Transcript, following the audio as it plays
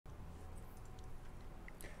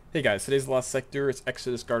Hey guys, today's the last sector. It's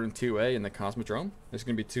Exodus Garden 2A in the Cosmodrome. There's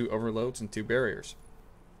going to be 2 overloads and 2 barriers.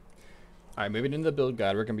 Alright, moving into the build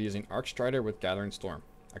guide, we're going to be using Arcstrider with Gathering Storm.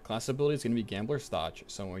 Our class ability is going to be Gambler's Dodge,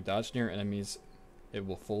 so when we dodge near enemies, it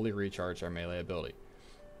will fully recharge our melee ability.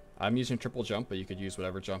 I'm using triple jump, but you could use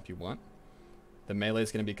whatever jump you want. The melee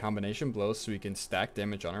is going to be combination blows, so we can stack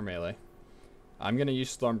damage on our melee. I'm going to use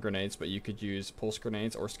storm grenades, but you could use pulse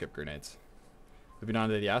grenades or skip grenades. Moving on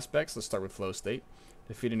to the aspects, let's start with flow state.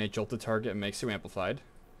 Defeating a jolted target makes you amplified.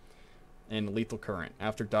 And lethal current.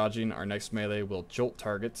 After dodging, our next melee will jolt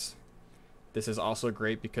targets. This is also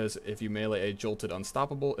great because if you melee a jolted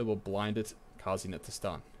unstoppable, it will blind it, causing it to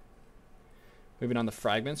stun. Moving on to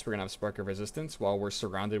fragments, we're going to have Spark of Resistance. While we're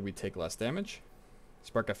surrounded, we take less damage.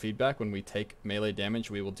 Spark of Feedback, when we take melee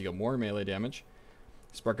damage, we will deal more melee damage.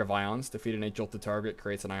 Spark of Ions, defeating a jolted target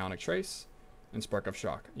creates an ionic trace. And Spark of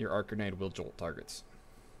Shock, your arc grenade will jolt targets.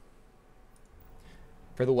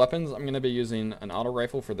 For the weapons, I'm going to be using an auto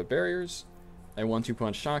rifle for the barriers, a 1-2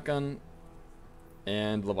 punch shotgun,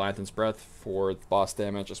 and Leviathan's Breath for boss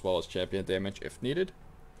damage as well as champion damage if needed.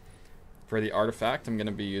 For the artifact, I'm going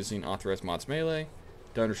to be using Authorized Mods Melee,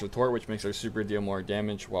 Donor's Retort, which makes our super deal more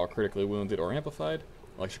damage while critically wounded or amplified,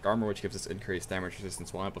 Electric Armor, which gives us increased damage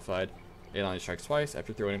resistance while amplified, Alien Strikes twice.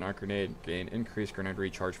 After throwing an arc grenade, gain increased grenade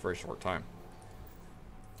recharge for a short time.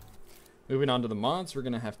 Moving on to the mods, we're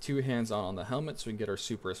going to have 2 hands-on on the helmet so we can get our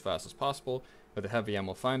super as fast as possible, with a heavy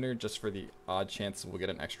ammo finder just for the odd chance we'll get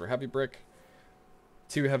an extra heavy brick.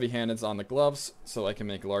 2 heavy handeds on the gloves so I can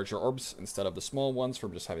make larger orbs instead of the small ones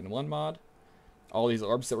from just having 1 mod. All these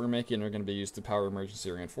orbs that we're making are going to be used to power emergency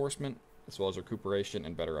reinforcement as well as recuperation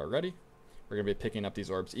and better already. We're going to be picking up these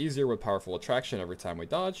orbs easier with powerful attraction every time we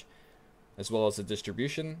dodge, as well as the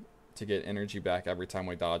distribution to get energy back every time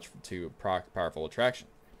we dodge to proc powerful attraction.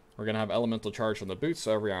 We're going to have elemental charge on the boots,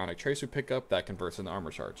 so every ionic trace we pick up, that converts into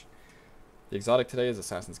armor charge. The exotic today is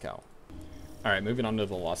Assassin's Cowl. Alright, moving on to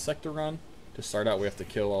the Lost Sector run. To start out, we have to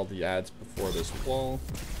kill all the ads before this wall.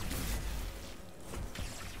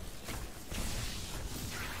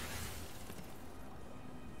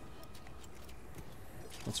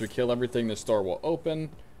 Once we kill everything, this door will open.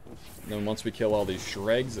 And then once we kill all these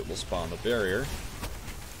shregs, it will spawn the barrier.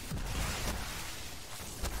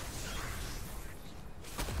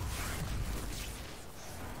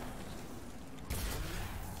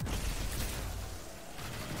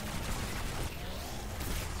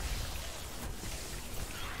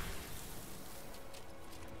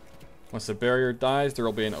 Once the barrier dies, there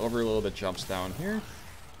will be an overload that jumps down here.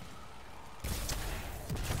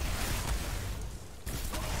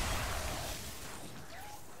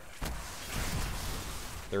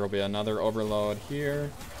 There will be another overload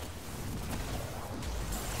here.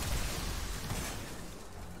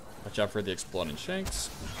 Watch out for the exploding shanks.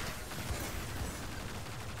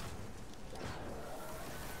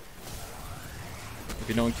 If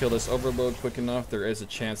you don't kill this overload quick enough, there is a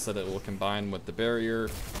chance that it will combine with the barrier.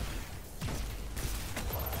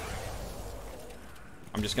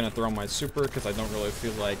 I'm just going to throw my super because I don't really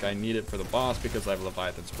feel like I need it for the boss because I have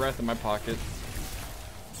Leviathan's Breath in my pocket.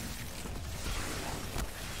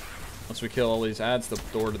 Once we kill all these ads, the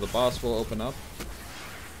door to the boss will open up.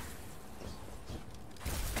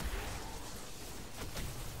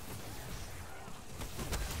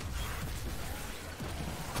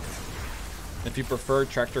 If you prefer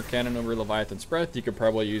Tractor Cannon over Leviathan's Breath, you could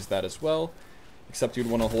probably use that as well. Except you'd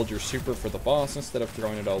want to hold your super for the boss instead of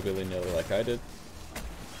throwing it all willy-nilly like I did.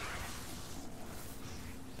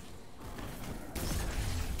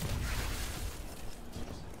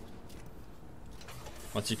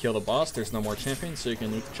 Once you kill the boss, there's no more champions, so you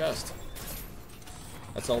can loot the chest.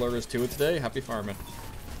 That's all there is to it today. Happy farming.